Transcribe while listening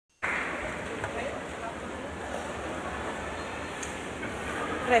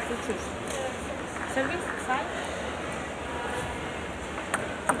Service, side.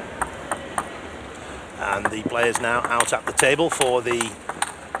 And the players now out at the table for the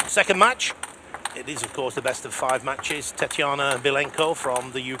second match. It is, of course, the best of 5 matches. Tetyana BILENKO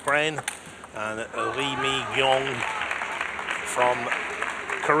from the Ukraine and Ri Mi-kyung from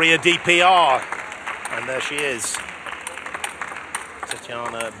Korea DPR. And there she is,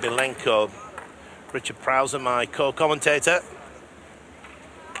 Tetyana BILENKO. Richard Prowser, my co-commentator,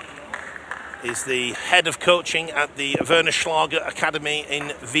 is the head of coaching at the Werner Schlager Academy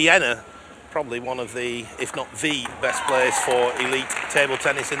in Vienna. Probably one of the, if not the best place for elite table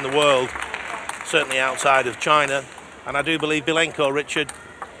tennis in the world, certainly outside of China. And I do believe BILENKO, Richard,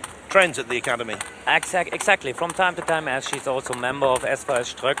 trains at the academy. Exactly, from time to time, as she's also a member of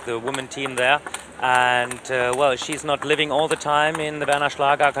SVS Ströck, the women team there. And well, she's not living all the time in the Werner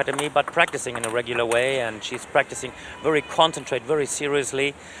Schlager Academy, but practicing in a regular way, and she's practicing very concentrated, very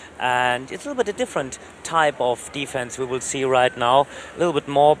seriously. And it's a little bit a different type of defense we will see right now, a little bit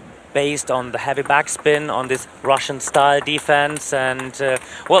more based on the heavy backspin, on this Russian style defense. And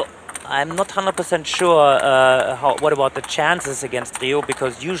well, I'm not 100% sure what about the chances against Rio,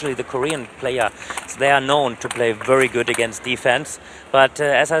 because usually the Korean players, they are known to play very good against defense. But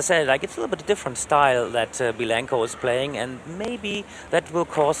as I said, like, it's a little bit different style that BILENKO is playing, and maybe that will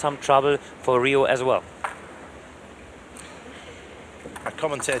cause some trouble for Rio as well. I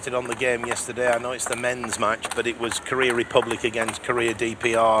commentated on the game yesterday. I know it's the men's match, but it was Korea Republic against Korea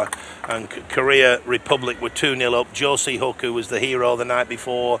DPR, and Korea Republic were 2-0 up. Jo Si-hook, who was the hero the night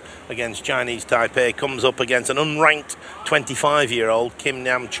before against Chinese Taipei, comes up against an unranked 25-year-old Kim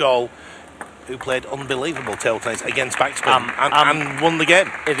Nam-chol, who played unbelievable table tennis against backspin and won the game.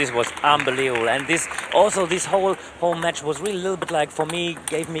 This was unbelievable, and this whole match was really a little bit like, for me,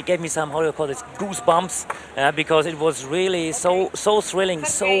 gave me some, how do you call this, goosebumps, because it was really so thrilling,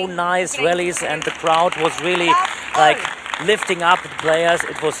 so nice rallies, and the crowd was really like lifting up the players.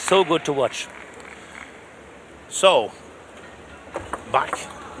 It was so good to watch. So back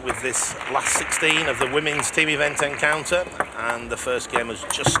with this last 16 of the women's team event encounter, and the first game has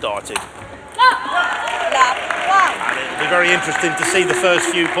just started. And it'll be very interesting to see the first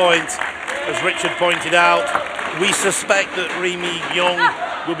few points. As Richard pointed out, we suspect that Ri Mi-kyung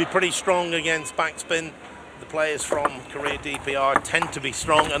will be pretty strong against backspin. The players from Korea DPR tend to be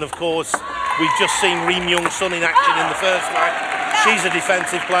strong, and of course we've just seen Ri Mi-kyung-sun in action in the first match. She's a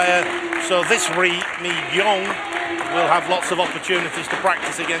defensive player, so this Ri Mi-kyung will have lots of opportunities to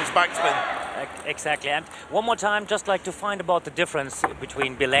practice against backspin. Exactly, and one more time, just like to find about the difference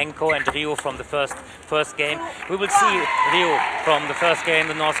between BILENKO and Rio from the first game. We will see Rio from the first game,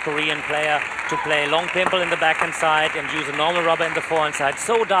 the North Korean player, to play long pimple in the backhand side and use a normal rubber in the forehand side.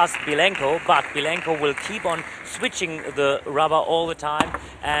 So does BILENKO, but BILENKO will keep on switching the rubber all the time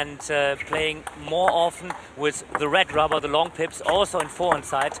and playing more often with the red rubber, the long pips, also in forehand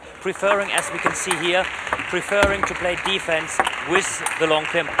sides, preferring, as we can see here, preferring to play defense with the long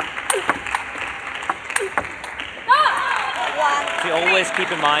pimple. She always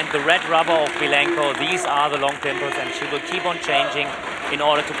keep in mind the red rubber of BILENKO, these are the long pimples, and she will keep on changing in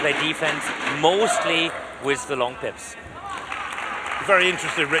order to play defense, mostly with the long pips. Very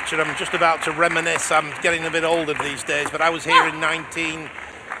interested, Richard. I'm just about to reminisce. I'm getting a bit older these days, but I was here in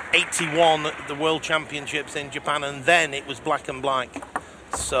 1981 at the World Championships in Japan, and then it was black and black.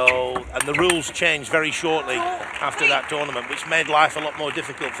 So, and the rules changed very shortly after that tournament, which made life a lot more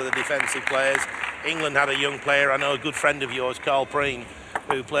difficult for the defensive players. England had a young player, I know a good friend of yours, Carl Preen,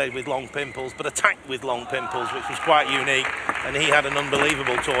 who played with long pimples, but attacked with long pimples, which was quite unique. And he had an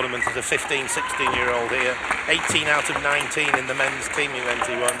unbelievable tournament as a 15, 16-year-old here. 18 out of 19 in the men's team event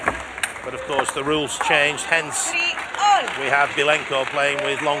he won. But of course the rules changed, hence we have BILENKO playing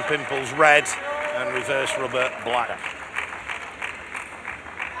with long pimples red and reverse rubber black.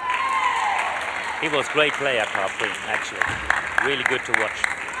 He was a great player, Carl Preen, actually. Really good to watch.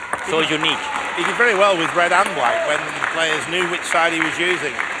 So unique. He did very well with red and black when players knew which side he was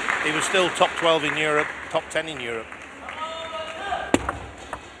using. He was still top 12 in Europe, top 10 in Europe.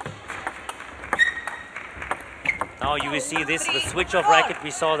 Now you will see this, the switch of racket,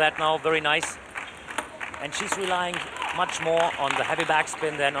 we saw that now, very nice. And she's relying much more on the heavy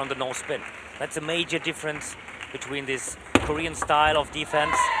backspin than on the no spin. That's a major difference between this Korean style of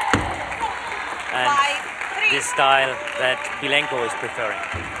defense and this style that BILENKO is preferring.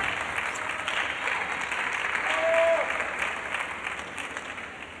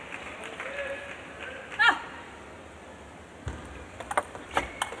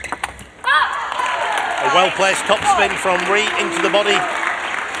 A well-placed topspin from Ri into the body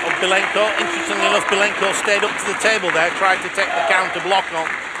of Bilenko. Interestingly enough, Bilenko stayed up to the table there, tried to take the counter block on.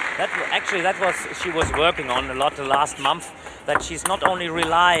 That was she was working on a lot the last month. That she's not only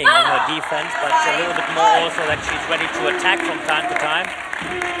relying on her defense, but a little bit more also that she's ready to attack from time to time.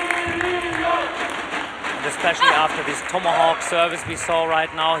 And especially after this tomahawk service we saw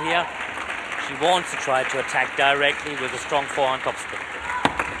right now here, she wants to try to attack directly with a strong forehand topspin.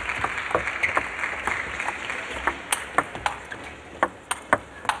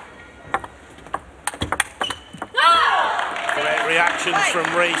 Reactions from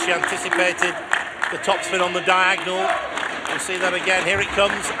Rhee. She anticipated the topspin on the diagonal. We'll see that again. Here it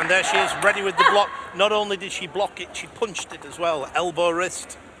comes, and there she is, ready with the block. Not only did she block it, she punched it as well. Elbow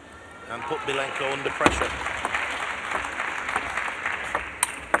wrist, and put Bilenko under pressure.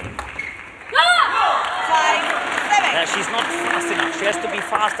 She's not fast enough. She has to be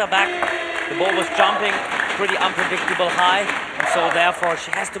faster back. The ball was jumping pretty unpredictable high, and so therefore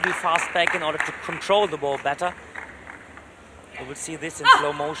she has to be fast back in order to control the ball better. We will see this in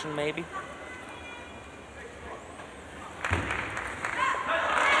slow motion maybe.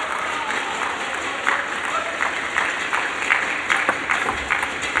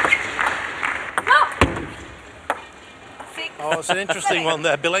 Oh, it's an interesting one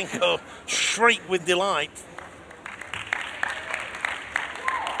there. Bilenko shrieked with delight.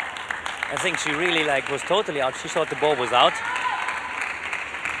 I think she really was totally out. She thought the ball was out.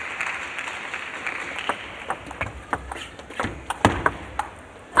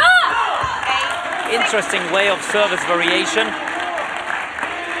 Interesting way of service variation.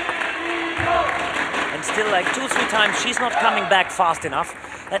 And still 2-3 times she's not coming back fast enough.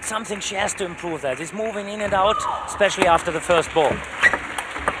 That's something she has to improve there. This moving in and out, especially after the first ball.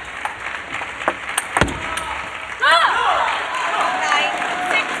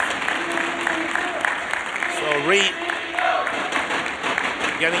 So Rhee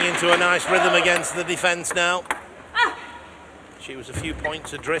getting into a nice rhythm against the defense now. She was a few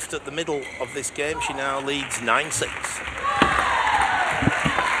points adrift at the middle of this game. She now leads 9-6.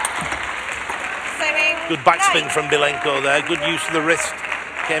 Good backspin from Bilenko there. Good use of the wrist.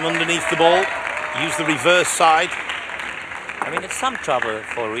 Came underneath the ball. Used the reverse side. I mean, it's some trouble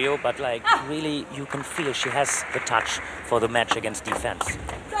for Rio, but really you can feel she has the touch for the match against defense.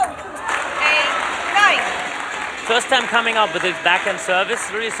 First time coming up with this backhand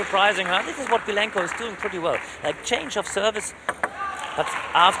service, really surprising her. This is what Bilenko is doing pretty well. Change of service, but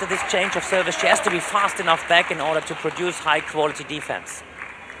after this change of service, she has to be fast enough back in order to produce high quality defense.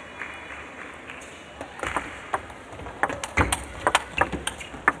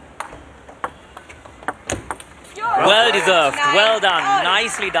 Well deserved, well done,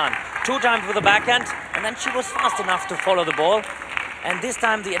 nicely done. 2 times with the backhand, and then she was fast enough to follow the ball. And this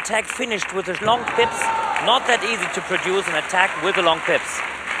time the attack finished with the long pips. Not that easy to produce an attack with the long pips.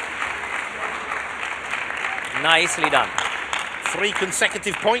 Nicely done. 3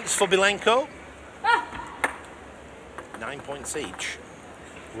 consecutive points for Bilenko. 9 points each.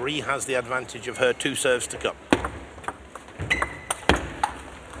 Rhee has the advantage of her 2 serves to come.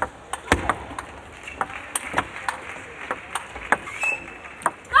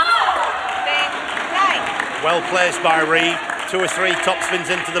 Well placed by Rhee. 2 or 3 topspins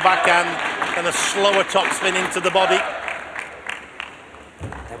into the backhand, and a slower topspin into the body.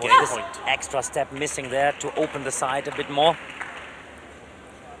 There was this extra step missing there to open the side a bit more.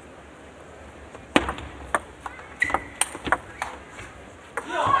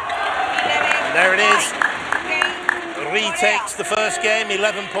 And there it is. Rhee takes the first game,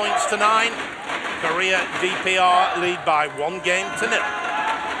 11 points to 9. Korea VPR lead by 1 game to 0.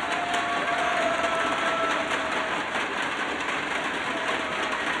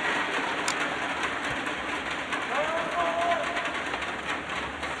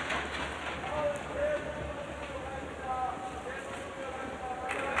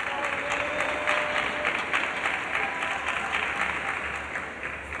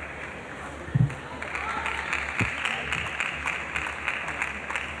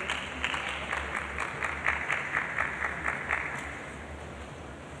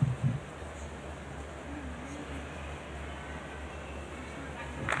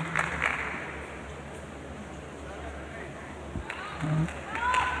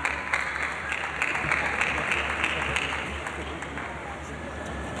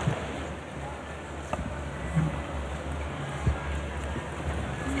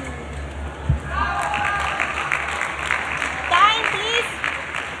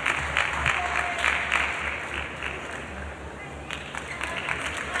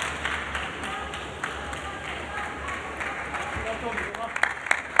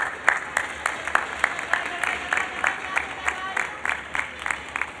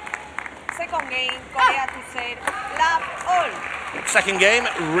 second game, Korea to serve, love all. Second game,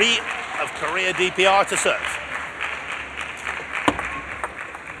 Ri of Korea DPR to serve.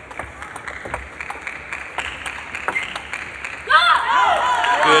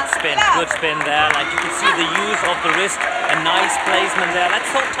 Good spin there. Like you can see the use of the wrist, a nice placement there.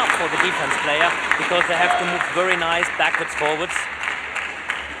 That's so tough for the defense player because they have to move very nice backwards, forwards.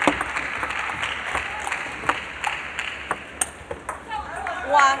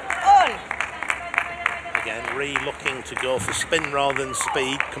 One all. Again, Ri looking to go for spin rather than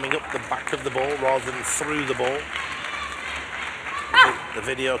speed, coming up the back of the ball rather than through the ball. The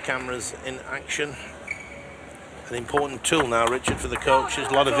video cameras in action. An important tool now, Richard, for the coaches.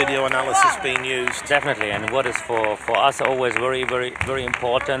 A lot of video analysis being used. Definitely, and what is for us always very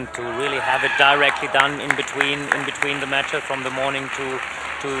important to really have it directly done in between the matches from the morning to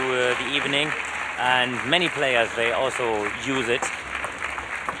the evening. And many players, they also use it.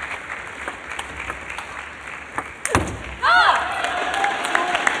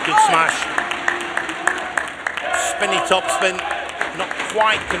 Good smash. Spinny top spin. Not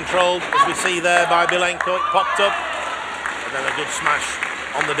quite controlled, as we see there by BILENKO. It popped up, and then a good smash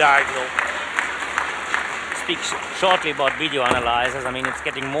on the diagonal. Speak shortly about video analyzers. I mean, it's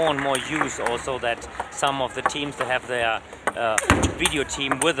getting more and more use also that some of the teams, they have their video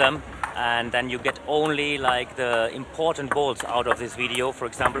team with them, and then you get only like the important balls out of this video. For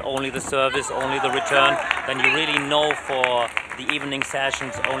example, only the service, only the return. Then you really know for the evening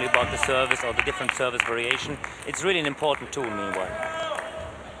sessions only about the service or the different service variation. It's really an important tool meanwhile.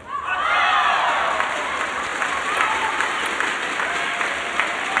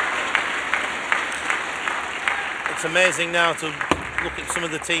 It's amazing now to look at some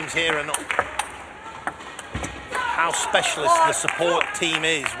of the teams here and how specialist the support team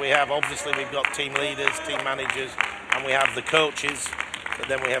is. Obviously we've got team leaders, team managers, and we have the coaches. But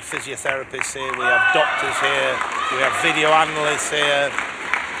then we have physiotherapists here, we have doctors here, we have video analysts here.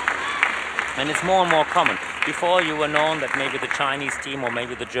 And it's more and more common. Before you were known that maybe the Chinese team or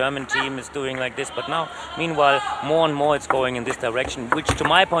maybe the German team is doing like this, but now, meanwhile, more and more it's going in this direction, which to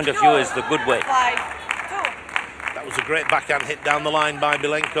my point of view is the good way. That was a great backhand hit down the line by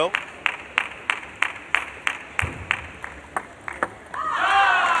BILENKO.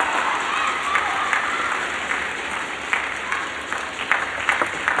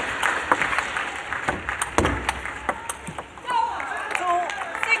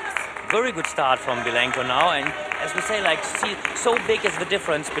 Very good start from BILENKO now, and as we say, like, see, so big is the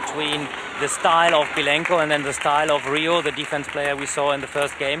difference between the style of BILENKO and then the style of Rio, the defense player we saw in the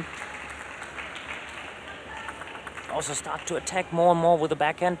first game. Also start to attack more and more with the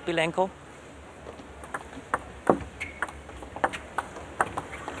backhand, BILENKO.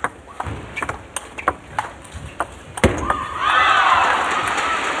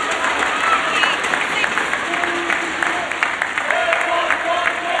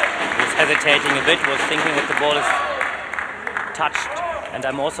 Hesitating a bit, was thinking that the ball is touched, and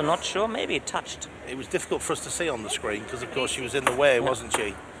I'm also not sure, maybe it touched. It was difficult for us to see on the screen because of course she was in the way, wasn't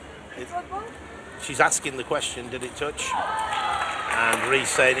she? She's asking the question, did it touch? And Ri's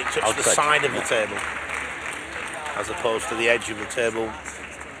saying it touched the side of the table as opposed to the edge of the table,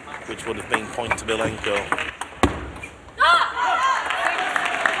 which would have been point to BILENKO.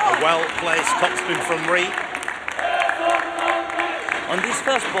 A well-placed topspin from Ri. On these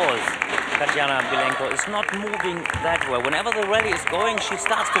first balls, Tetyana BILENKO is not moving that well. Whenever the rally is going, she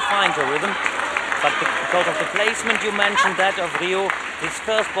starts to find her rhythm. But because of the placement you mentioned, that of Rio, this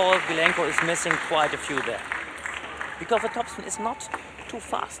first ball, BILENKO is missing quite a few there. Because the topspin is not too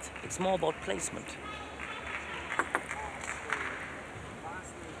fast. It's more about placement.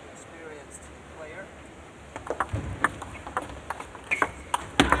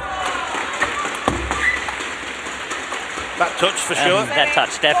 That touch for sure. That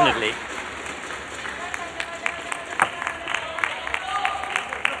touch, definitely.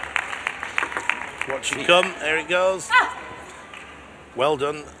 Watch it come, there it goes. Well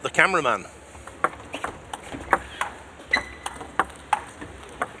done, the cameraman.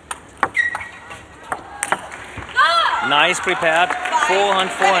 Nice prepared, forehand,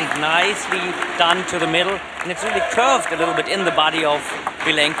 nicely done to the middle. And it's really curved a little bit in the body of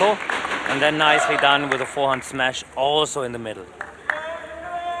BILENKO. And then nicely done with a forehand smash also in the middle.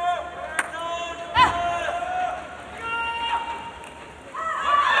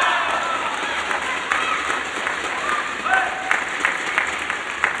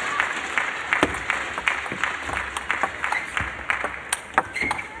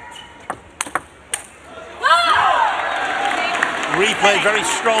 Replay very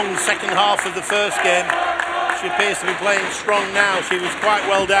strong second half of the first game. She appears to be playing strong now. She was quite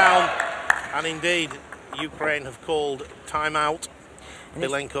well down And indeed, Ukraine have called timeout.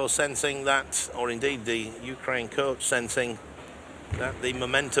 BILENKO sensing that, or indeed the Ukraine coach sensing that the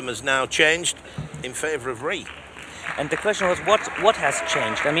momentum has now changed in favour of Ri. And the question was, what has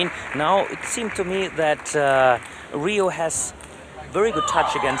changed? I mean, now it seemed to me that Rio has very good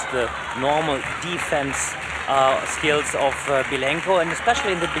touch against the normal defense skills of BILENKO, and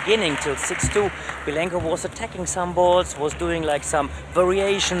especially in the beginning till 6-2, BILENKO was attacking some balls, was doing like some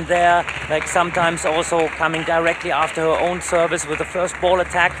variation there, like sometimes also coming directly after her own service with the first ball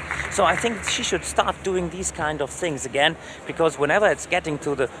attack. So I think she should start doing these kind of things again, because whenever it's getting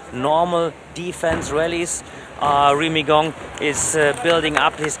to the normal defense rallies, Ri Migong is building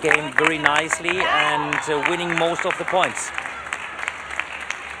up his game very nicely and winning most of the points.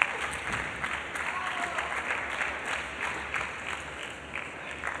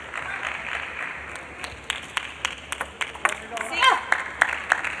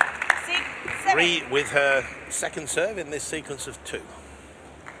 Ri with her second serve in this sequence of 2.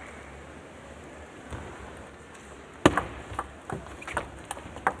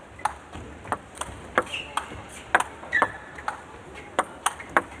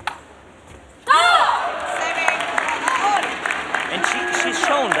 And she's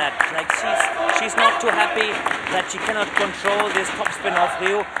shown that, like she's not too happy that she cannot control this topspin of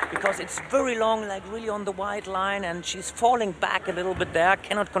Rio, because it's very long, like really on the wide line, and she's falling back a little bit there,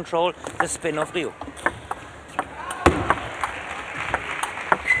 cannot control the spin of Rio.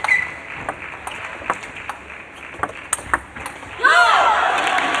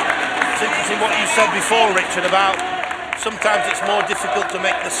 It's interesting what you said before, Richard, about sometimes it's more difficult to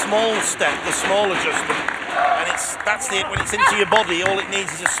make the small step, the small adjustment, and that's it. When it's into your body, all it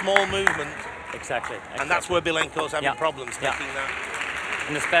needs is a small movement. Exactly. And that's where BILENKO's having problems taking that.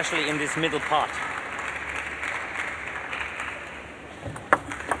 And especially in this middle part.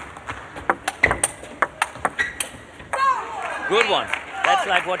 Good one. That's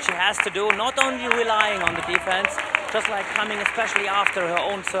like what she has to do, not only relying on the defense, just like coming especially after her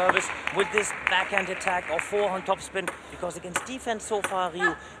own service with this backhand attack or forehand topspin, because against defense so far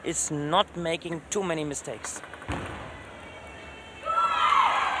Rio is not making too many mistakes.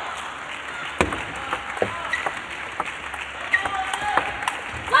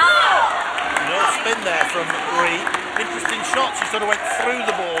 Spin there from Ri. Interesting shot. She sort of went through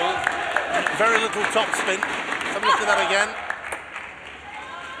the ball. Very little top spin. Have a look at that again.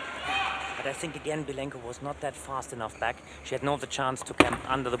 But I think again BILENKO was not that fast enough back. She had no other chance to come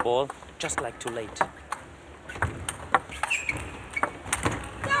under the ball, just like too late. Did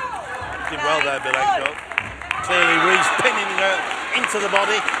well there, BILENKO. Clearly Ri's pinning her into the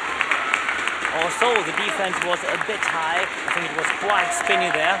body. Also, the defense was a bit high. I think it was quite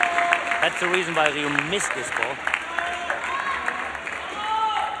spinny there. That's the reason why Rio missed this ball.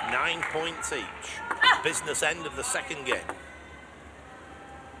 9 points each. Business end of the second game.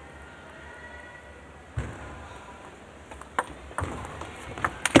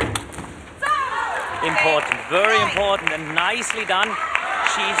 Important, very important, and nicely done.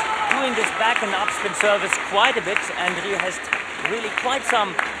 She's doing this back and upspin service quite a bit, and Rio has really quite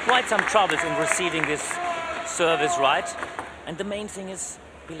some troubles in receiving this service right. And the main thing is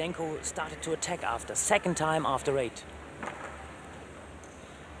BILENKO started to attack after, second time after 8.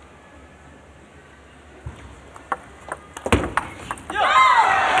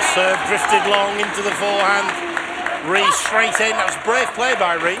 Serve drifted long into the forehand. Ri straight in. That was brave play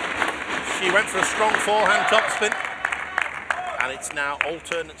by Ri. She went for a strong forehand topspin. And it's now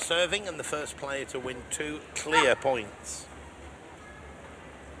alternate serving, and the first player to win 2 clear points.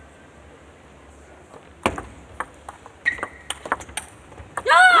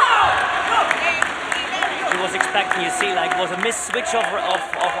 Was expecting, you see, like was a miss switch of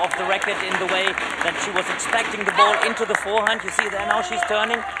the racket in the way that she was expecting the ball into the forehand. You see there now she's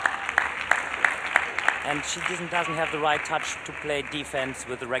turning, and she doesn't have the right touch to play defense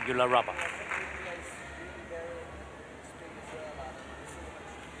with the regular rubber.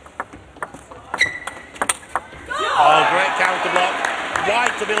 Oh, great counter block.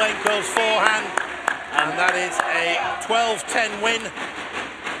 Wide to BILENKO's forehand, and that is a 12-10 win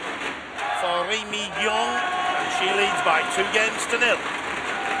for Ri Migong, and she leads by 2-0.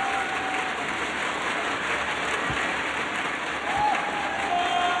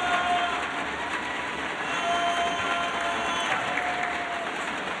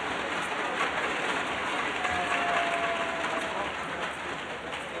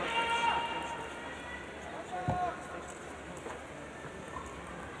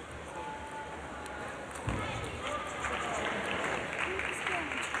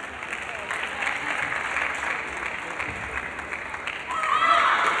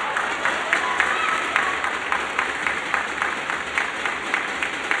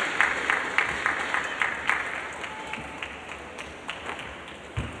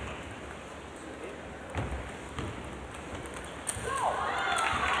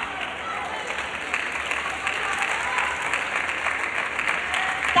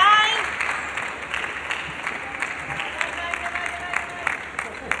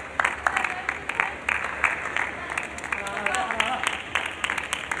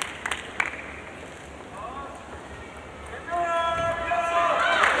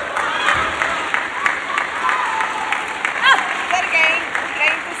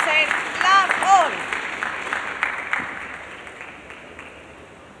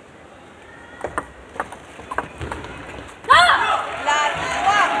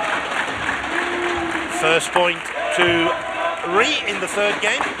 First point to Ri in the third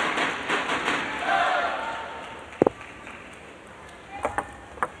game. The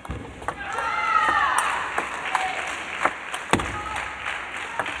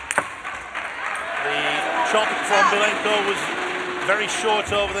chop from BILENKO was very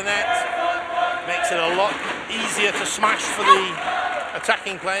short over the net. Makes it a lot easier to smash for the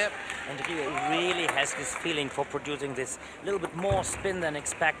attacking player. And Rio really has this feeling for producing this little bit more spin than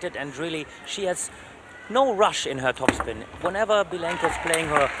expected, and really she has no rush in her topspin. Whenever BILENKO is playing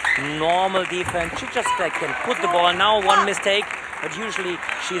her normal defense, she just can put the ball. Now one mistake, but usually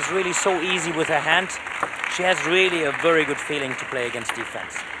she's really so easy with her hand. She has really a very good feeling to play against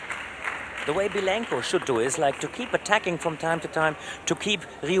defense. The way BILENKO should do is like to keep attacking from time to time, to keep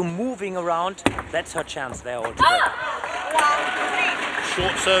Rio moving around. That's her chance there altogether.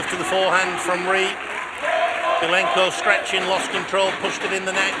 Short serve to the forehand from Ri. BILENKO stretching, lost control, pushed it in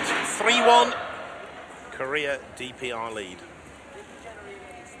the net. 3-1. Korea DPR lead.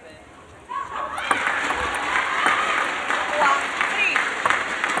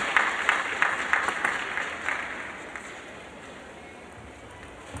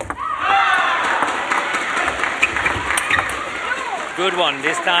 Good one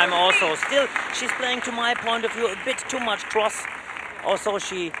this time also. Still, she's playing, to my point of view, a bit too much cross. Also,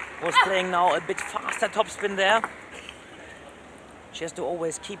 she was playing now a bit faster topspin there. She has to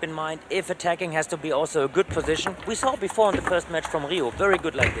always keep in mind, if attacking, has to be also a good position. We saw before in the first match from Rio, very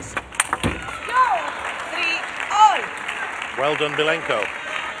good like this. 3-all. Well done, BILENKO.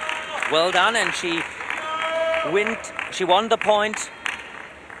 Well done, and she won the point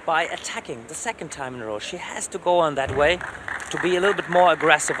by attacking the second time in a row. She has to go on that way to be a little bit more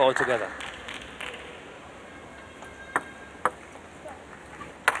aggressive altogether.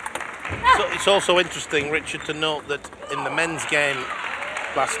 So it's also interesting, Richard, to note that in the men's game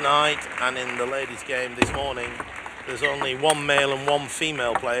last night and in the ladies' game this morning, there's only one male and one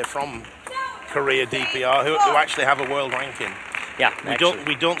female player from Korea DPR who actually have a world ranking. Yeah,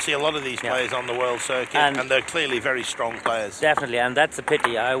 we don't see a lot of these players on the world circuit, and they're clearly very strong players. Definitely, and that's a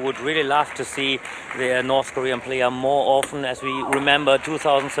pity. I would really love to see the North Korean player more often. As we remember,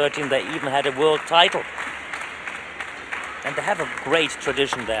 2013 they even had a world title, and they have a great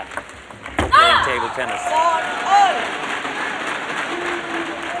tradition there for playing table tennis.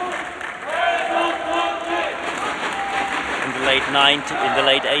 In the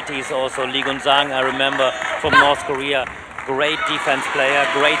late 80s, also Lee Gun-sang, I remember, from North Korea. Great defense player,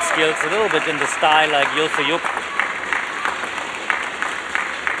 great skills, a little bit in the style like Yo So-yuk.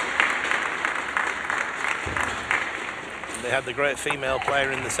 They had the great female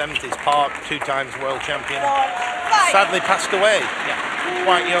player in the 70s, Park, 2-time world champion. Sadly passed away,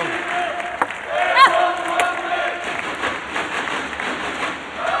 quite young.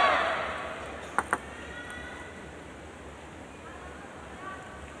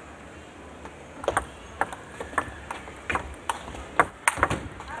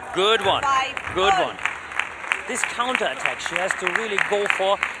 Good one, good one. This counter attack she has to really go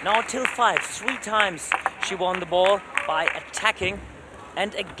for. Now till 5, 3 times she won the ball by attacking,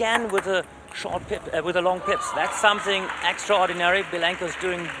 and again with a short pip, with a long pips. That's something extraordinary. BILENKO is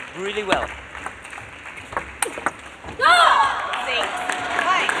doing really well.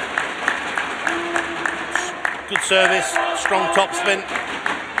 Good service, strong topspin.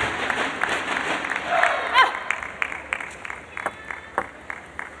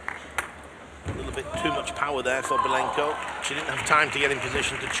 Too much power there for BILENKO. She didn't have time to get in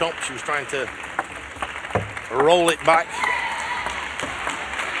position to chop. She was trying to roll it back.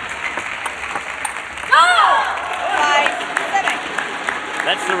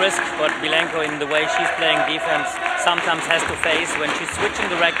 That's the risk, but BILENKO, in the way she's playing defense, sometimes has to face when she's switching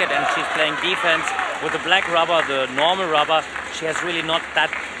the racket and she's playing defense with the black rubber, the normal rubber. She has really not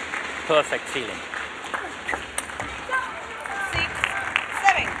that perfect feeling. 6,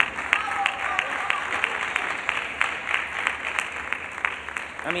 7.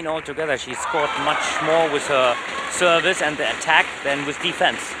 I mean, altogether, she scored much more with her service and the attack than with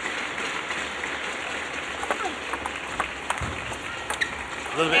defense.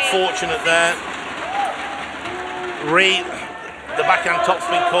 A little bit fortunate there. Ri, the backhand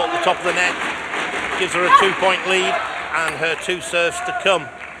topspin caught the top of the net, gives her a 2-point lead and her 2 serves to come.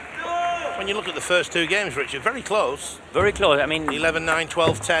 When you look at the first 2 games, Richard, very close. Very close. I mean, 11-9,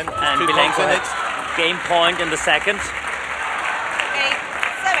 12-10. And 2 points in it. Game point in the second. 8,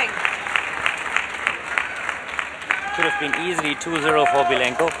 7. Could have been easily 2-0 for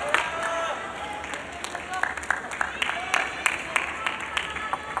BILENKO.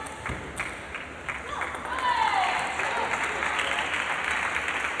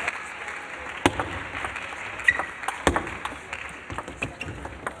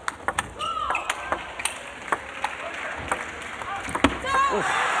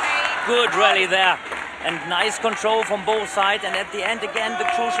 good rally there. And nice control from both sides. And at the end, again, the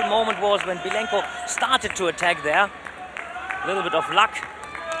crucial moment was when BILENKO started to attack there. A little bit of luck.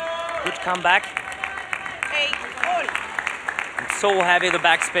 Good comeback. 8-all. And so heavy the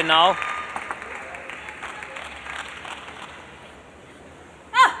backspin now.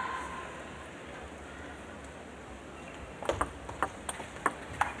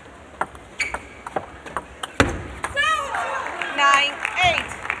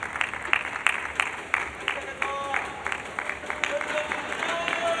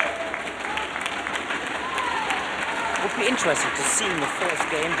 Would be interesting to see in the fourth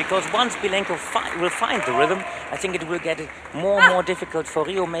game, because once BILENKO will find the rhythm, I think it will get it more and more difficult for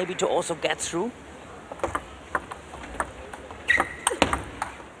Rio maybe to also get through.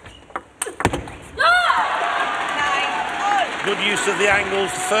 Good use of the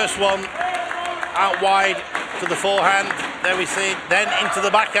angles. The first one out wide to the forehand. There we see it. Then into the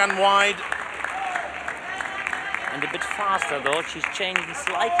backhand wide. And a bit faster though. She's changing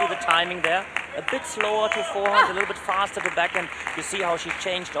slightly the timing there. A bit slower to forehand, a little bit faster to backhand. You see how she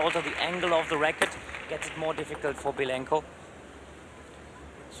changed also the angle of the racket. Gets it more difficult for BILENKO.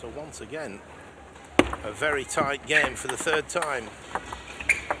 So once again, a very tight game for the third time.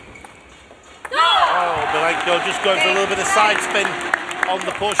 Oh, BILENKO just going for a little bit of side spin on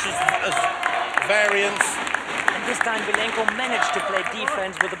the push as variance. And this time BILENKO managed to play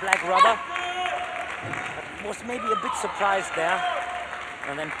defense with the black rubber. But was maybe a bit surprised there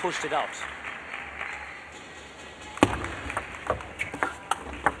and then pushed it out.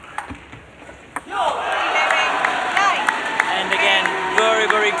 And again, very,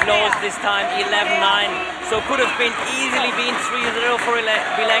 very close this time, 11-9. So could have been easily been 3-0 for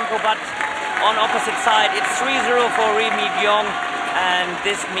BILENKO, but on opposite side, it's 3-0 for Ri Mi-kyung, and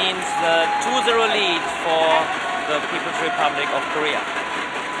this means the 2-0 lead for the People's Republic of Korea.